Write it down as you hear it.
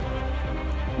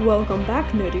Welcome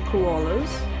back, nerdy koalas.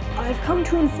 I've come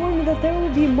to inform you that there will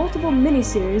be multiple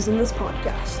miniseries in this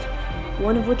podcast,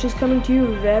 one of which is coming to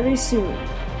you very soon.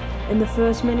 In the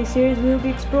first miniseries, we will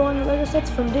be exploring LEGO sets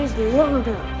from days long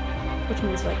ago, which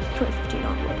means like 2015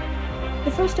 onward.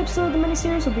 The first episode of the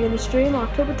miniseries will be in the stream on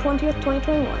October 20th,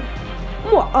 2021.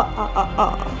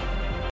 Mwah-ah-ah-ah-ah.